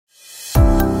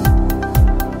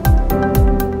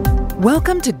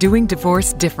Welcome to Doing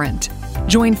Divorce Different.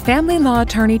 Join family law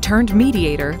attorney turned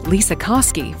mediator Lisa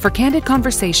Koski for candid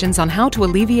conversations on how to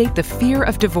alleviate the fear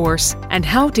of divorce and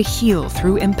how to heal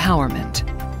through empowerment.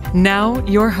 Now,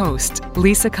 your host,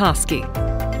 Lisa Koski.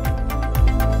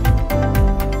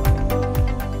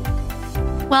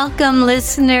 Welcome,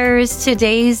 listeners.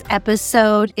 Today's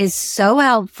episode is so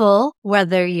helpful,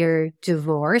 whether you're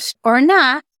divorced or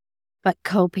not, but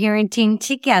co-parenting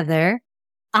together.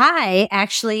 I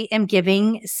actually am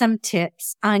giving some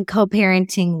tips on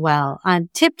co-parenting well, on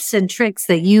tips and tricks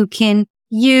that you can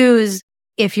use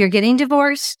if you're getting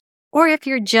divorced or if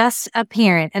you're just a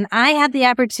parent. And I had the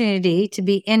opportunity to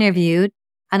be interviewed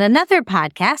on another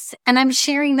podcast, and I'm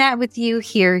sharing that with you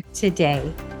here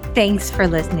today. Thanks for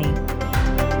listening.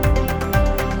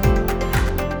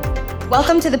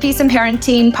 Welcome to the Peace in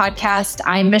Parenting podcast.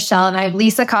 I'm Michelle, and I have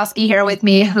Lisa Koski here with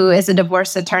me, who is a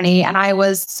divorce attorney. And I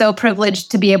was so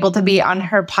privileged to be able to be on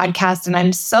her podcast, and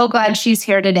I'm so glad she's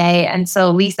here today. And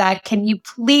so, Lisa, can you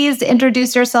please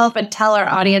introduce yourself and tell our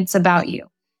audience about you?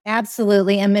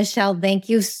 Absolutely. And Michelle, thank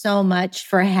you so much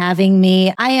for having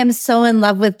me. I am so in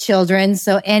love with children.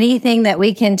 So anything that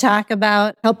we can talk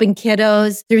about helping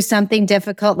kiddos through something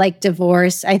difficult like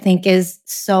divorce, I think is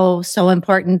so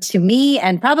important to me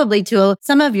and probably to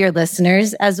some of your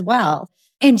listeners as well.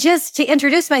 And just to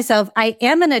introduce myself, I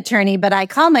am an attorney, but I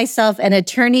call myself an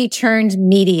attorney turned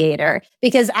mediator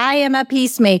because I am a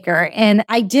peacemaker and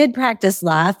I did practice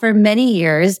law for many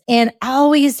years and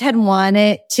always had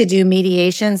wanted to do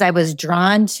mediations. I was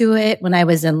drawn to it when I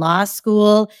was in law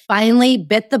school, finally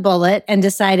bit the bullet and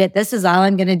decided this is all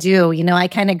I'm going to do. You know, I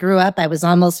kind of grew up. I was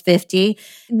almost 50.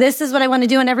 This is what I want to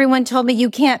do. And everyone told me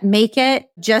you can't make it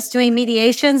just doing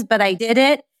mediations, but I did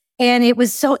it. And it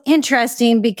was so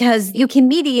interesting because you can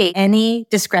mediate any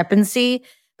discrepancy,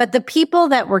 but the people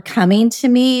that were coming to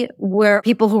me were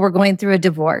people who were going through a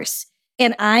divorce.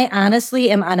 And I honestly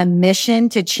am on a mission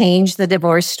to change the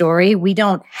divorce story. We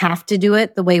don't have to do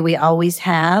it the way we always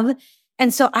have.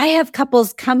 And so I have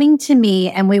couples coming to me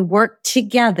and we work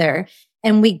together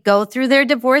and we go through their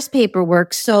divorce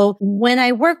paperwork. So when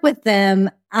I work with them,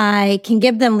 I can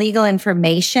give them legal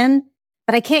information,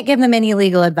 but I can't give them any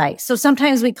legal advice. So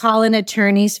sometimes we call in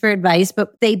attorneys for advice,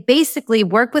 but they basically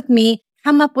work with me,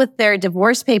 come up with their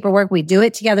divorce paperwork. We do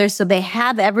it together so they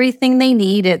have everything they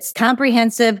need. It's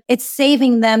comprehensive. It's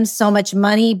saving them so much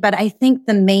money. But I think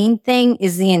the main thing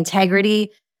is the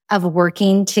integrity of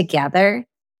working together,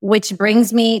 which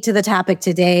brings me to the topic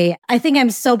today. I think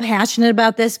I'm so passionate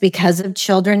about this because of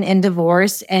children in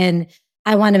divorce, and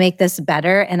I want to make this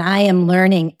better. And I am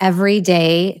learning every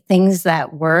day things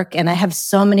that work. And I have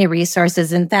so many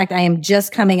resources. In fact, I am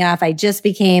just coming off, I just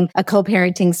became a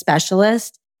co-parenting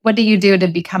specialist. What do you do to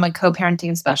become a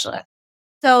co-parenting specialist?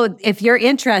 So if you're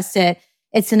interested,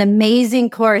 it's an amazing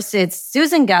course. It's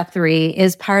Susan Guthrie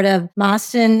is part of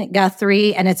Boston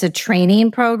Guthrie, and it's a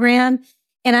training program.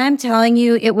 And I'm telling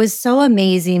you, it was so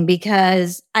amazing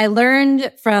because I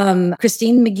learned from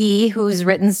Christine McGee, who's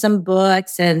written some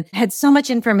books and had so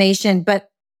much information. But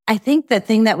I think the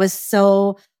thing that was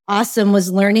so awesome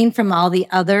was learning from all the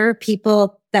other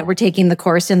people that were taking the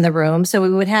course in the room. So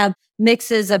we would have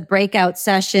mixes of breakout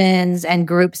sessions and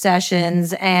group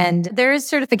sessions. And there is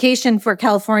certification for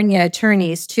California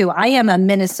attorneys too. I am a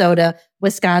Minnesota,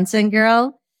 Wisconsin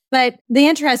girl. But the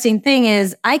interesting thing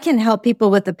is I can help people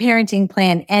with the parenting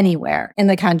plan anywhere in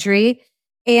the country.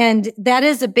 And that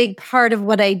is a big part of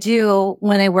what I do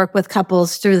when I work with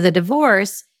couples through the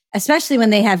divorce, especially when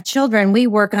they have children. We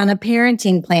work on a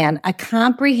parenting plan, a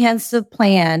comprehensive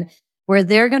plan where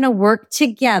they're going to work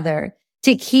together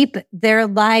to keep their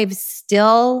lives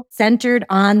still centered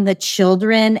on the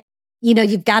children. You know,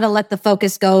 you've got to let the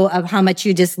focus go of how much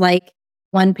you dislike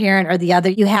one parent or the other.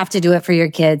 You have to do it for your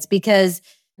kids because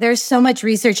there's so much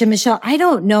research. And Michelle, I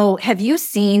don't know, have you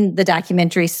seen the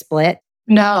documentary Split?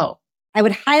 No. I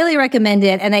would highly recommend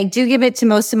it. And I do give it to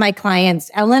most of my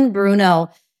clients. Ellen Bruno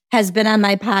has been on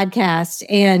my podcast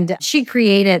and she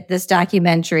created this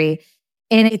documentary.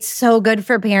 And it's so good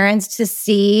for parents to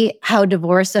see how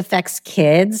divorce affects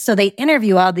kids. So they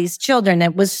interview all these children.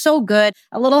 It was so good,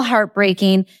 a little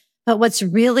heartbreaking. But what's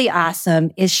really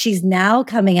awesome is she's now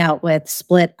coming out with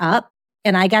Split Up.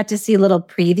 And I got to see little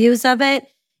previews of it.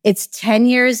 It's 10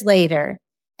 years later,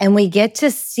 and we get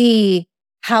to see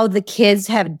how the kids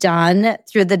have done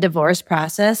through the divorce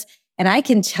process. And I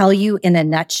can tell you in a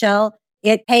nutshell,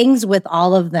 it hangs with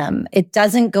all of them. It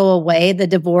doesn't go away. The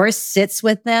divorce sits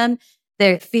with them.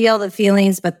 They feel the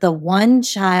feelings, but the one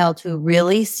child who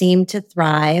really seemed to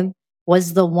thrive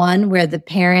was the one where the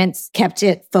parents kept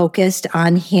it focused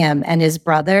on him and his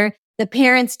brother. The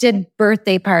parents did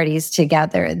birthday parties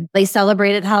together. They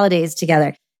celebrated holidays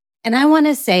together. And I want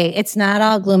to say it's not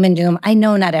all gloom and doom. I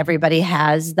know not everybody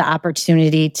has the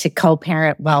opportunity to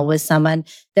co-parent well with someone.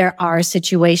 There are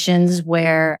situations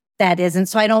where that isn't.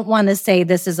 So I don't want to say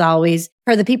this is always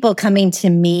for the people coming to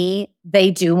me,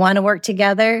 they do want to work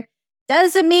together.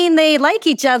 Doesn't mean they like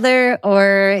each other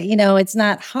or, it's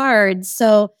not hard.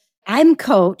 So I'm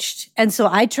coached. And so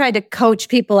I try to coach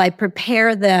people. I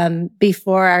prepare them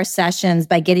before our sessions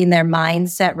by getting their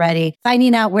mindset ready,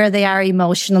 finding out where they are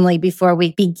emotionally before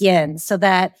we begin so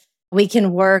that we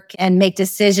can work and make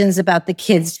decisions about the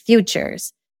kids'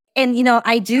 futures. And,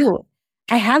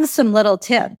 I have some little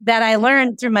tip that I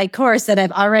learned through my course that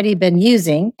I've already been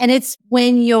using. And it's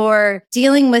when you're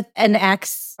dealing with an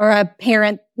ex or a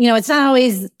parent, it's not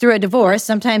always through a divorce.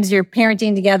 Sometimes you're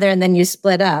parenting together and then you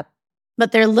split up.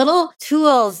 But they're little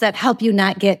tools that help you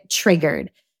not get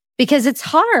triggered because it's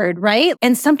hard, right?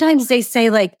 And sometimes they say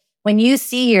like, when you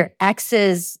see your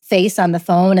ex's face on the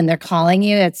phone and they're calling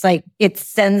you, it's like, it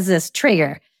sends this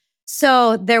trigger.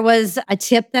 So there was a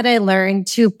tip that I learned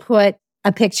to put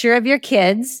a picture of your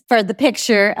kids for the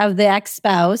picture of the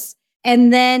ex-spouse,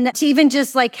 and then to even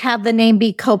just like have the name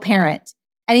be co-parent.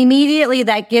 And immediately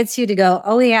that gets you to go,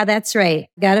 oh yeah, that's right.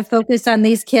 Got to focus on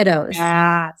these kiddos.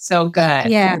 Yeah, so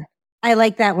good. Yeah, I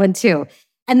like that one too.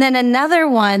 And then another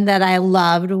one that I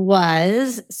loved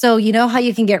was, so you know how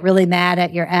you can get really mad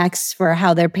at your ex for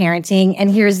how they're parenting? And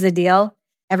here's the deal.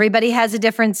 Everybody has a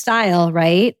different style,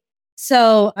 right?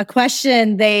 So a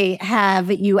question they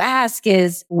have you ask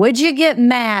is, would you get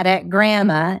mad at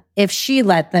grandma if she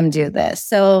let them do this?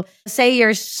 So say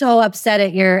you're so upset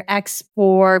at your ex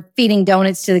for feeding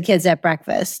donuts to the kids at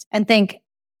breakfast and think,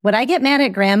 would I get mad at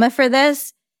grandma for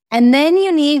this? And then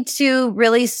you need to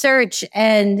really search,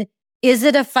 and is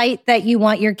it a fight that you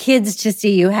want your kids to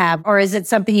see you have? Or is it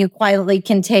something you quietly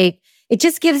can take? It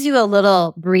just gives you a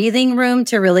little breathing room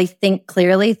to really think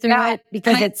clearly through it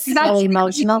because it's so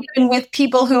emotional. Even with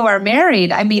people who are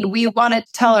married, I mean, we want to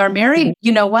tell our married,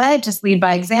 you know what, just lead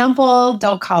by example.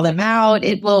 Don't call them out.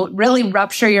 It will really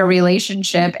rupture your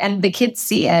relationship and the kids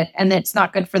see it and it's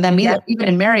not good for them either, even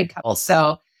in married couples.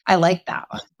 So I like that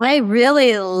one. I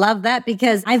really love that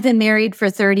because I've been married for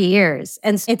 30 years.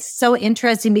 And it's so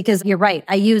interesting because you're right.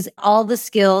 I use all the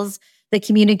skills, the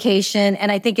communication,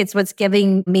 and I think it's what's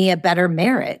giving me a better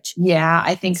marriage. Yeah,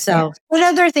 I think so.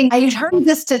 Another thing, I heard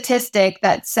the statistic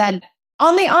that said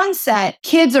on the onset,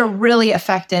 kids are really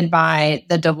affected by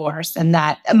the divorce and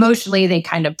that emotionally they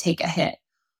kind of take a hit.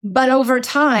 But over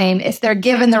time, if they're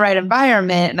given the right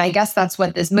environment, and I guess that's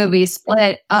what this movie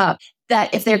Split Up,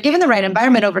 that if they're given the right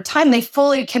environment over time, they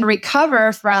fully can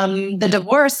recover from the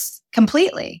divorce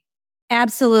completely.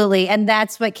 Absolutely. And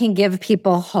that's what can give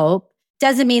people hope.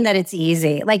 Doesn't mean that it's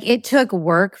easy. Like it took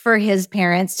work for his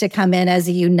parents to come in as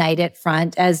a united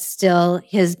front, as still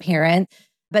his parent.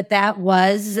 But that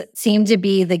seemed to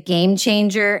be the game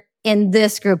changer in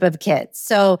this group of kids.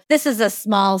 So this is a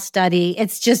small study.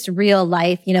 It's just real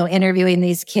life, interviewing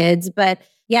these kids. But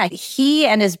yeah, he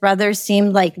and his brother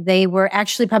seemed like they were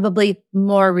actually probably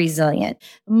more resilient,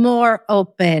 more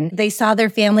open. They saw their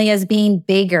family as being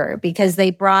bigger because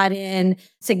they brought in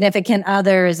significant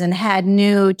others and had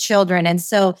new children. And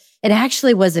so it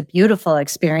actually was a beautiful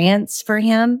experience for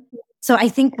him. So I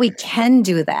think we can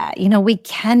do that. We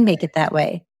can make it that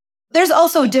way. There's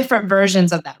also different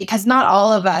versions of that because not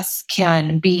all of us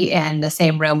can be in the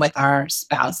same room with our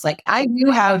spouse. Like I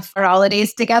do have our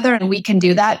holidays together and we can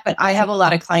do that. But I have a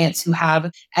lot of clients who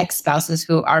have ex-spouses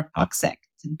who are toxic,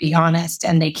 to be honest,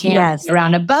 and they can't be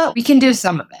around it, but we can do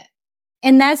some of it.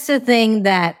 And that's the thing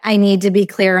that I need to be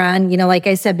clear on. Like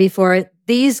I said before,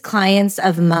 these clients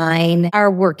of mine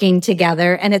are working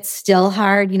together and it's still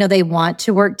hard. They want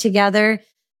to work together.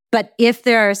 But if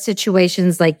there are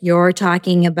situations like you're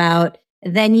talking about,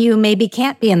 then you maybe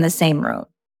can't be in the same room.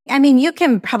 I mean, you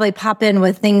can probably pop in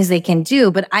with things they can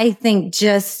do, but I think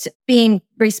just being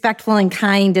respectful and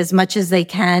kind as much as they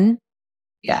can.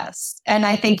 Yes. And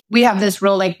I think we have this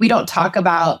rule, like we don't talk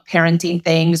about parenting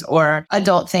things or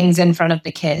adult things in front of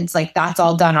the kids. Like that's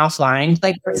all done offline.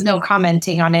 Like there's no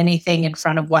commenting on anything in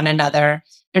front of one another.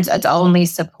 It's only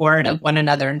support of one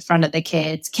another in front of the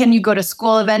kids. Can you go to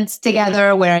school events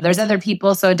together where there's other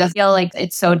people so it doesn't feel like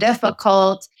it's so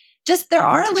difficult? Just there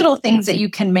are little things that you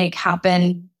can make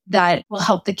happen that will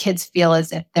help the kids feel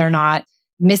as if they're not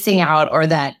missing out or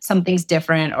that something's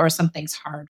different or something's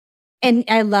hard. And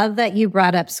I love that you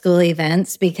brought up school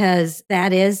events because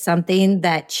that is something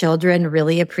that children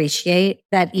really appreciate,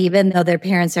 that even though their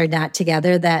parents are not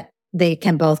together, that they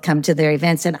can both come to their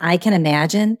events. And I can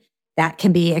imagine that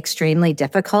can be extremely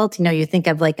difficult. You think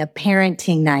of like a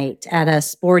parenting night at a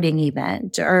sporting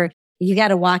event, or you got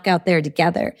to walk out there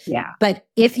together. Yeah. But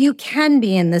if you can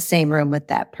be in the same room with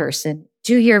that person,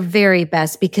 do your very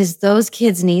best, because those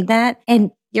kids need that.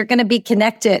 And you're going to be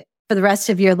connected for the rest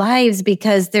of your lives,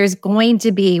 because there's going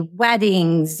to be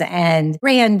weddings and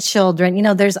grandchildren.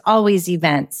 There's always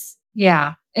events.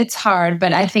 Yeah, it's hard,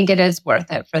 but I think it is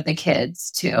worth it for the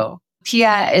kids too.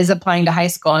 Tia is applying to high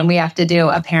school and we have to do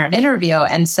a parent interview.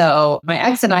 And so my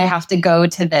ex and I have to go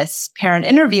to this parent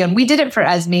interview, and we did it for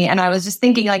Esme. And I was just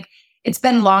thinking, like, it's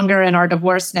been longer in our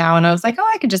divorce now. And I was like,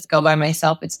 oh, I could just go by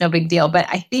myself. It's no big deal. But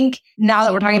I think now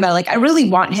that we're talking about it, like, I really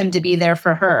want him to be there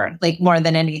for her, like, more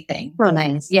than anything. Oh,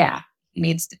 nice. Yeah, he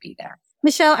needs to be there.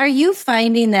 Michelle, are you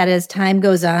finding that as time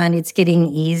goes on, it's getting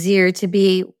easier to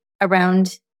be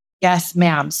around? Yes,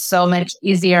 ma'am. So much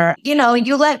easier. You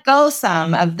let go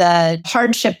some of the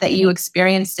hardship that you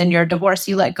experienced in your divorce.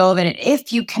 You let go of it. And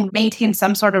if you can maintain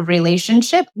some sort of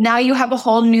relationship, now you have a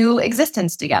whole new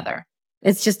existence together.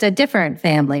 It's just a different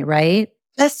family, right?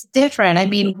 That's different. I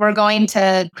mean, we're going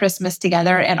to Christmas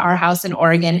together at our house in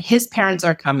Oregon. His parents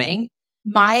are coming.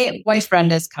 My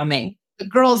boyfriend is coming. The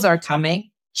girls are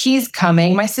coming. He's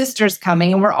coming. My sister's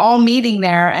coming. And we're all meeting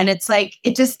there. And it's like,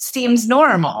 it just seems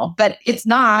normal, but it's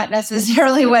not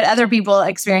necessarily what other people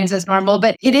experience as normal,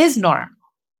 but it is normal.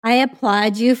 I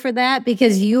applaud you for that,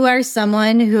 because you are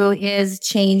someone who is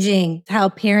changing how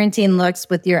parenting looks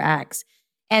with your ex.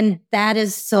 And that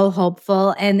is so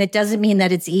hopeful. And it doesn't mean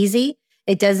that it's easy.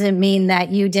 It doesn't mean that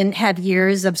you didn't have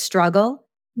years of struggle.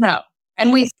 No.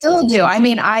 And we still do. I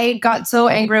mean, I got so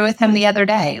angry with him the other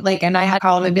day, and I had to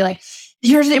call him and be like,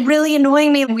 you're really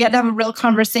annoying me. We had to have a real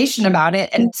conversation about it,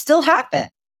 and it still happened.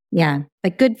 Yeah,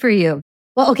 but good for you.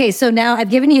 Well, okay, so now I've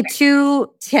given you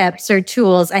 2 tips or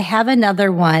tools. I have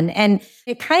another one, and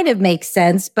it kind of makes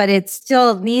sense, but it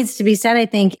still needs to be said, I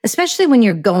think, especially when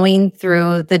you're going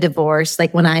through the divorce,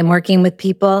 like when I'm working with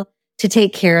people, to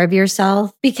take care of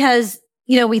yourself, because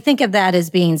we think of that as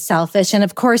being selfish. And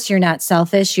of course, you're not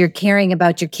selfish. You're caring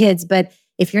about your kids. But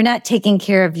if you're not taking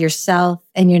care of yourself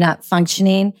and you're not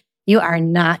functioning, you are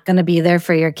not going to be there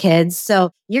for your kids.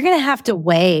 So you're going to have to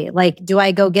weigh, like, do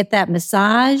I go get that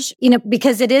massage?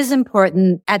 Because it is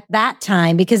important at that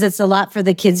time, because it's a lot for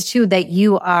the kids too, that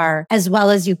you are as well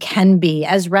as you can be,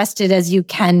 as rested as you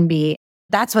can be.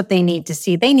 That's what they need to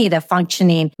see. They need a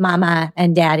functioning mama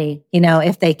and daddy,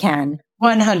 if they can.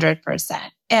 100%.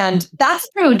 And that's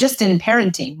true just in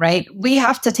parenting, right? We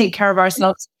have to take care of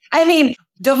ourselves. I mean,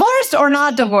 divorced or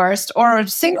not divorced, or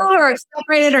single or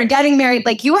separated or getting married,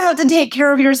 like, you have to take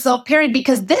care of yourself, period,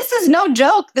 because this is no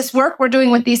joke. This work we're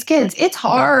doing with these kids, it's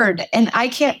hard. And I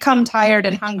can't come tired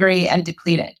and hungry and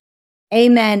depleted.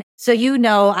 Amen. So,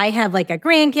 I have like a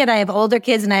grandkid, I have older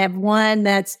kids, and I have one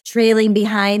that's trailing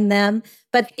behind them.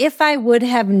 But if I would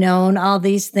have known all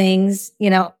these things,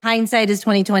 hindsight is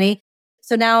 2020.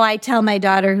 So now I tell my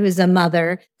daughter, who's a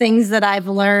mother, things that I've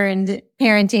learned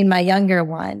parenting my younger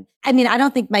one. I mean, I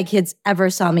don't think my kids ever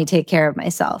saw me take care of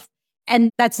myself.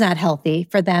 And that's not healthy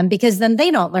for them, because then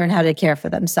they don't learn how to care for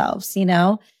themselves,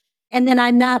 And then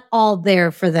I'm not all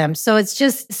there for them. So it's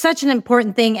just such an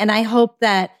important thing. And I hope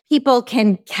that people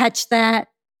can catch that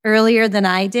earlier than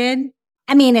I did.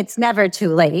 I mean, it's never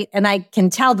too late, and I can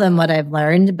tell them what I've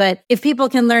learned. But if people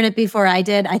can learn it before I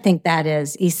did, I think that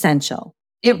is essential.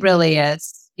 It really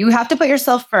is. You have to put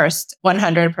yourself first,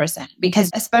 100%,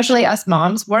 because especially us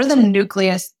moms, we're the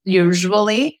nucleus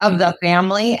usually of the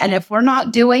family. And if we're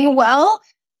not doing well,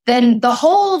 then the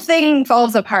whole thing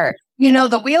falls apart.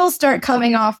 The wheels start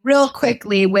coming off real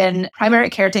quickly when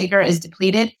primary caretaker is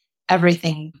depleted.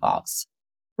 Everything falls.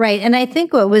 Right. And I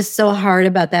think what was so hard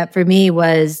about that for me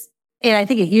was, and I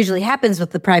think it usually happens with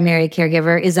the primary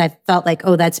caregiver, is I felt like,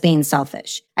 oh, that's being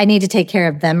selfish. I need to take care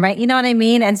of them, right? You know what I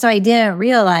mean? And so I didn't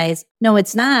realize, no,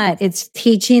 it's not. It's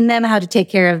teaching them how to take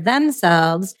care of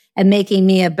themselves and making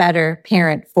me a better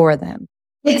parent for them.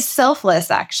 It's selfless,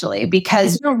 actually,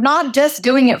 because you're not just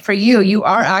doing it for you. You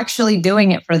are actually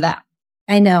doing it for them.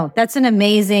 I know. That's an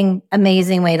amazing,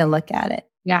 amazing way to look at it.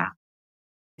 Yeah.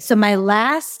 So my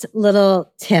last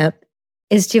little tip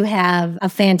is to have a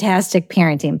fantastic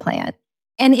parenting plan.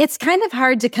 And it's kind of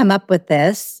hard to come up with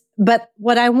this, but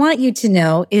what I want you to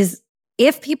know is,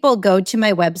 if people go to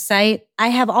my website, I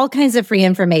have all kinds of free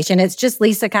information. It's just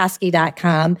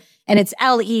lisakoski.com, and it's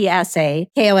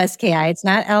LESAKOSKI. It's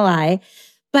not LI.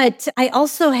 But I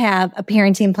also have a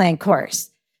parenting plan course.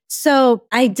 So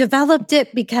I developed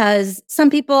it because some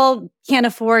people can't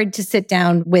afford to sit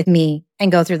down with me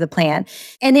and go through the plan.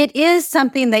 And it is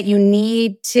something that you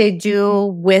need to do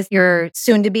with your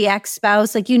soon to be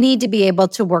ex-spouse. Like you need to be able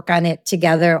to work on it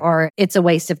together or it's a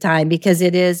waste of time because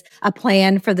it is a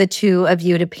plan for the two of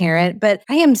you to parent. But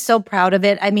I am so proud of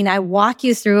it. I mean, I walk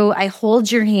you through, I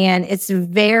hold your hand. It's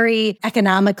very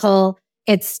economical.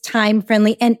 It's time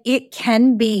friendly and it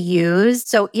can be used.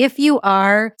 So if you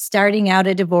are starting out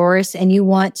a divorce and you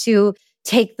want to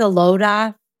take the load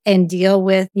off and deal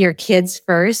with your kids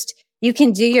first, you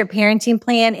can do your parenting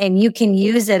plan and you can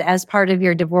use it as part of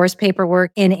your divorce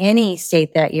paperwork in any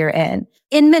state that you're in.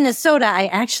 In Minnesota, I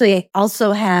actually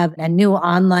also have a new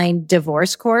online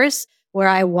divorce course where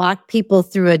I walk people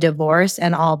through a divorce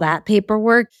and all that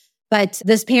paperwork. But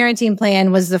this parenting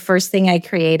plan was the first thing I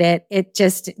created. It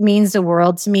just means the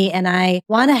world to me. And I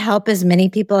want to help as many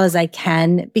people as I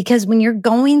can because when you're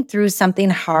going through something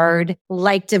hard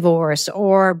like divorce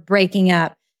or breaking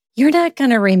up, you're not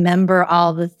going to remember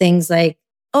all the things like,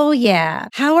 oh yeah,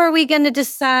 how are we going to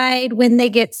decide when they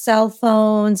get cell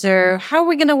phones or how are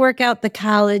we going to work out the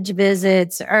college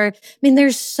visits? Or, I mean,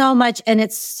 there's so much and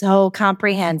it's so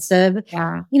comprehensive,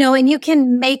 and you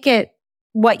can make it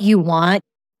what you want.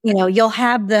 You'll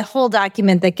have the whole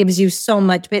document that gives you so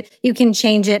much, but you can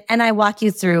change it. And I walk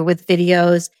you through with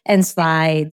videos and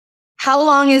slides. How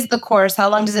long is the course? How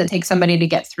long does it take somebody to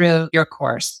get through your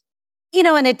course?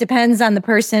 And it depends on the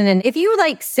person. And if you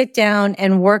sit down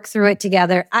and work through it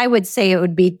together, I would say it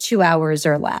would be 2 hours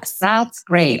or less. That's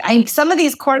great. Some of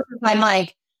these courses, I'm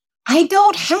like, I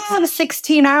don't have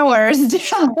 16 hours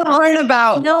to learn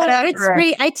about. No, whatever. It's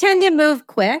pretty, I tend to move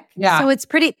quick. Yeah. So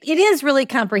it is really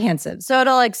comprehensive. So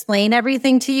it'll explain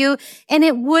everything to you. And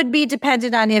it would be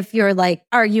dependent on if you're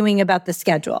arguing about the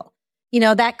schedule.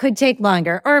 That could take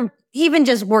longer or even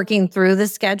just working through the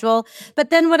schedule. But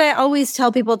then what I always tell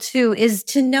people too is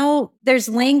to know there's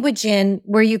language in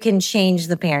where you can change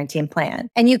the parenting plan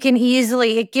and you can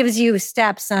it gives you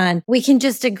steps on, we can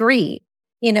just agree.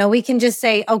 We can just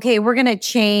say, okay, we're going to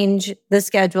change the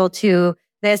schedule to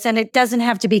this. And it doesn't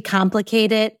have to be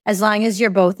complicated as long as you're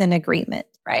both in agreement.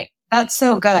 Right. That's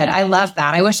so good. I love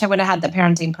that. I wish I would have had the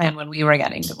parenting plan when we were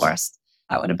getting divorced.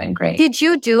 That would have been great. Did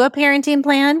you do a parenting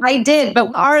plan? I did,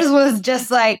 but ours was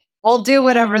just we'll do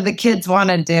whatever the kids want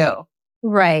to do.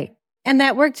 Right. And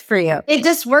that worked for you. It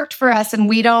just worked for us and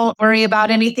we don't worry about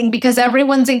anything because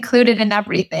everyone's included in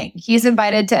everything. He's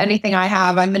invited to anything I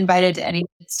have. I'm invited to anything.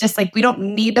 It's just we don't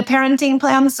need a parenting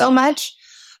plan so much,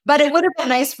 but it would have been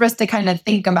nice for us to kind of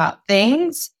think about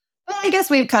things. But I guess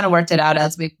we've kind of worked it out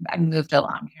as we've moved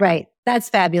along. Right. That's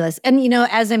fabulous. And,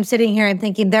 as I'm sitting here, I'm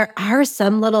thinking there are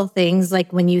some little things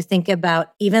when you think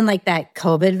about even that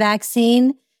COVID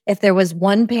vaccine, if there was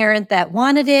one parent that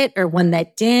wanted it or one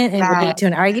that didn't, it would lead to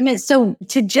an argument. So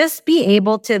to just be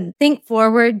able to think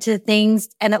forward to things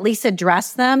and at least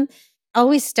address them,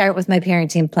 always start with my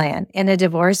parenting plan in a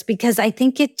divorce because I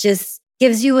think it just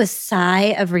gives you a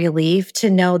sigh of relief to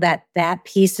know that that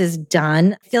piece is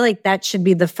done. I feel like that should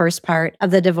be the first part of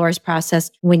the divorce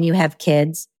process when you have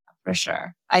kids. For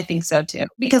sure. I think so too,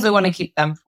 because we want to keep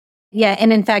them. Yeah.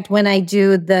 And in fact, when I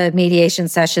do the mediation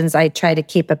sessions, I try to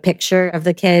keep a picture of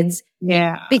the kids.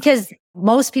 Yeah. Because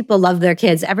most people love their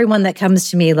kids. Everyone that comes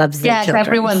to me loves their children. Yes,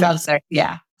 everyone loves their,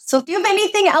 yeah. So if you have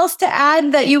anything else to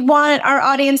add that you want our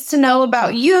audience to know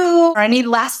about you or any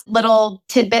last little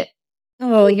tidbit?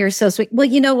 Oh, you're so sweet. Well,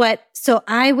 you know what? So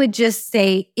I would just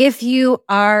say, if you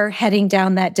are heading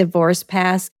down that divorce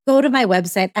path, go to my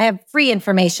website. I have free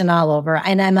information all over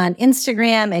and I'm on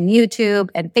Instagram and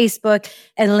YouTube and Facebook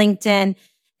and LinkedIn.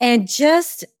 And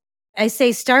I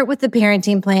say, start with the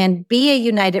parenting plan, be a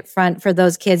united front for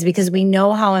those kids because we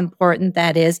know how important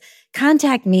that is.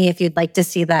 Contact me if you'd like to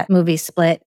see that movie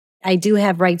Split. I do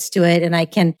have rights to it and I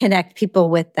can connect people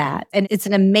with that. And it's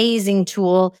an amazing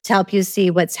tool to help you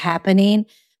see what's happening.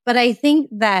 But I think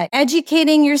that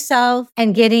educating yourself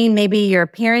and getting maybe your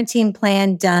parenting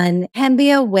plan done can be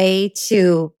a way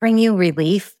to bring you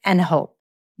relief and hope.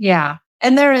 Yeah.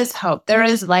 And there is hope. There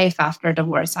is life after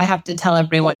divorce. I have to tell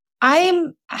everyone,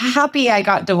 I'm happy I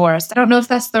got divorced. I don't know if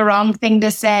that's the wrong thing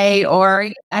to say, or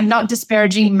I'm not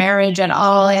disparaging marriage at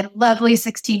all. I had a lovely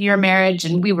 16-year marriage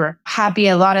and we were happy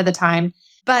a lot of the time.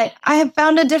 But I have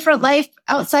found a different life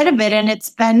outside of it and it's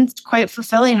been quite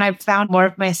fulfilling. I've found more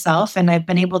of myself and I've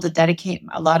been able to dedicate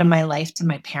a lot of my life to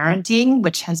my parenting,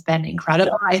 which has been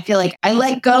incredible. I feel like I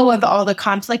let go of all the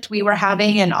conflict we were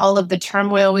having and all of the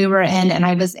turmoil we were in, and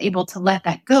I was able to let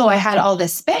that go. I had all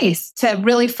this space to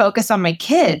really focus on my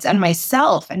kids and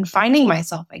myself and finding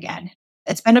myself again.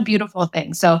 It's been a beautiful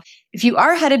thing. So if you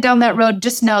are headed down that road,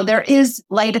 just know there is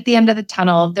light at the end of the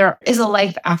tunnel. There is a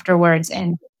life afterwards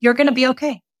and you're going to be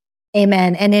okay.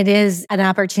 Amen. And it is an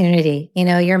opportunity,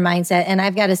 your mindset. And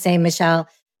I've got to say, Michelle,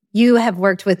 you have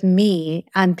worked with me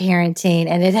on parenting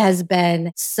and it has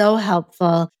been so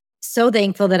helpful. So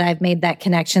thankful that I've made that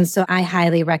connection. So I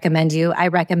highly recommend you. I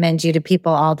recommend you to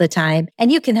people all the time.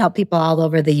 And you can help people all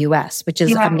over the US, which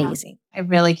is amazing. I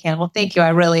really can. Well, thank you. I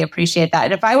really appreciate that.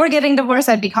 And if I were getting divorced,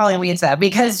 I'd be calling Lisa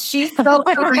because she's so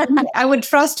I would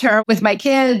trust her with my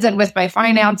kids and with my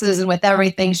finances and with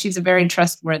everything. She's a very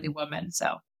trustworthy woman.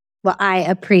 Well, I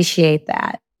appreciate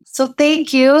that. So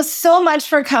thank you so much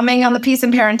for coming on the Peace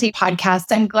and Parenting podcast.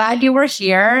 I'm glad you were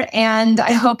here. And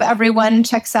I hope everyone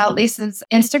checks out Lisa's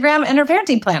Instagram and her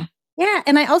parenting plan. Yeah.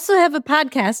 And I also have a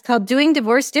podcast called Doing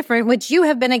Divorce Different, which you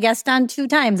have been a guest on 2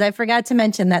 times. I forgot to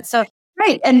mention that. So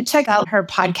right. And check out her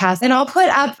podcast. And I'll put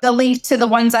up the link to the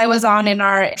ones I was on in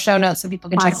our show notes so people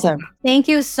can check them out. Thank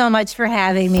you so much for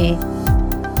having me.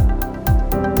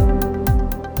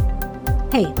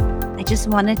 Hey. I just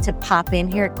wanted to pop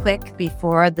in here quick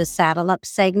before the Saddle Up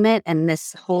segment and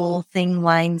this whole thing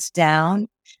winds down.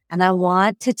 And I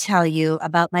want to tell you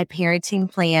about my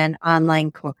parenting plan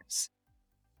online course.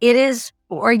 It is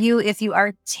for you if you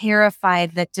are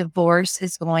terrified that divorce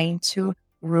is going to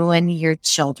ruin your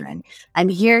children. I'm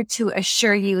here to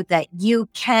assure you that you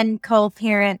can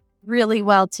co-parent really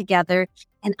well together.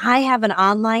 And I have an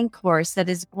online course that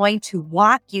is going to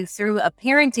walk you through a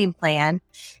parenting plan.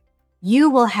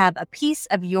 You will have a piece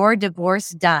of your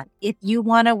divorce done. If you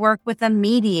want to work with a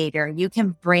mediator, you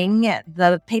can bring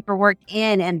the paperwork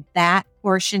in and that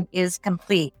portion is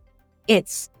complete.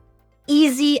 It's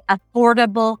easy,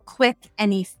 affordable, quick,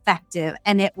 and effective.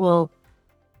 And it will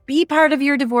be part of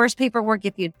your divorce paperwork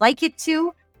if you'd like it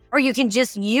to, or you can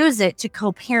just use it to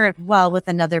co-parent well with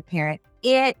another parent.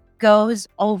 It goes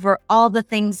over all the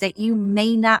things that you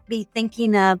may not be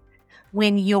thinking of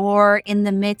when you're in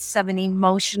the midst of an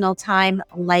emotional time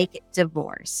like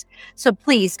divorce. So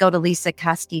please go to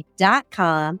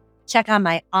lisakoski.com, check out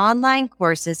my online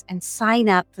courses, and sign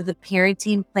up for the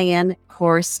Parenting Plan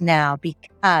course now,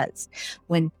 because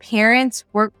when parents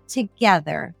work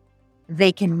together,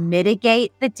 they can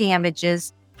mitigate the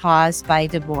damages caused by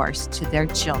divorce to their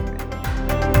children.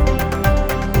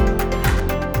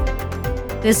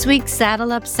 This week's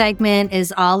Saddle Up segment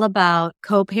is all about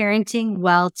co-parenting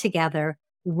well together,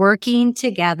 working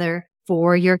together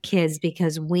for your kids,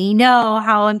 because we know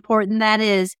how important that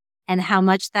is and how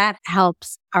much that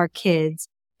helps our kids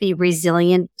be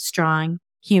resilient, strong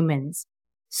humans.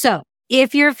 So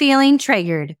if you're feeling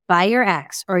triggered by your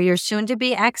ex or your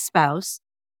soon-to-be ex-spouse,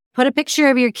 put a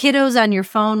picture of your kiddos on your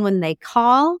phone when they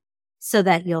call so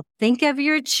that you'll think of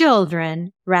your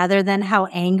children rather than how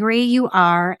angry you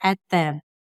are at them.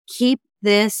 Keep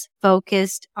this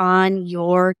focused on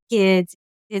your kids.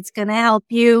 It's going to help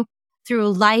you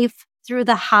through life, through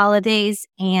the holidays,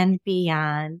 and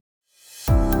beyond.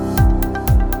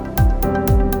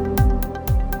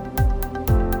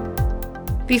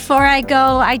 Before I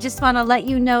go, I just want to let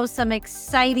you know some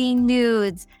exciting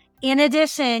news. In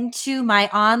addition to my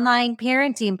online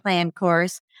parenting plan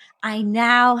course, I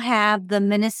now have the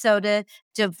Minnesota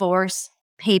Divorce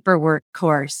Paperwork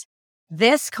course.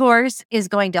 This course is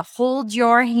going to hold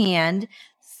your hand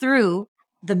through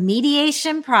the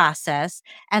mediation process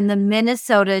and the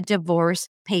Minnesota divorce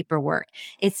paperwork.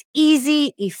 It's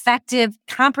easy, effective,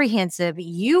 comprehensive.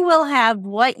 You will have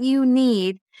what you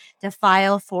need to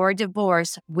file for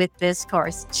divorce with this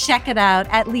course. Check it out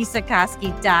at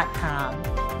lisakoski.com.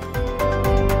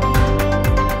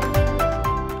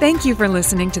 Thank you for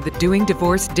listening to the Doing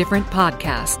Divorce Different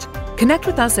podcast. Connect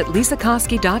with us at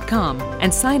lisakoski.com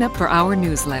and sign up for our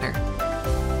newsletter.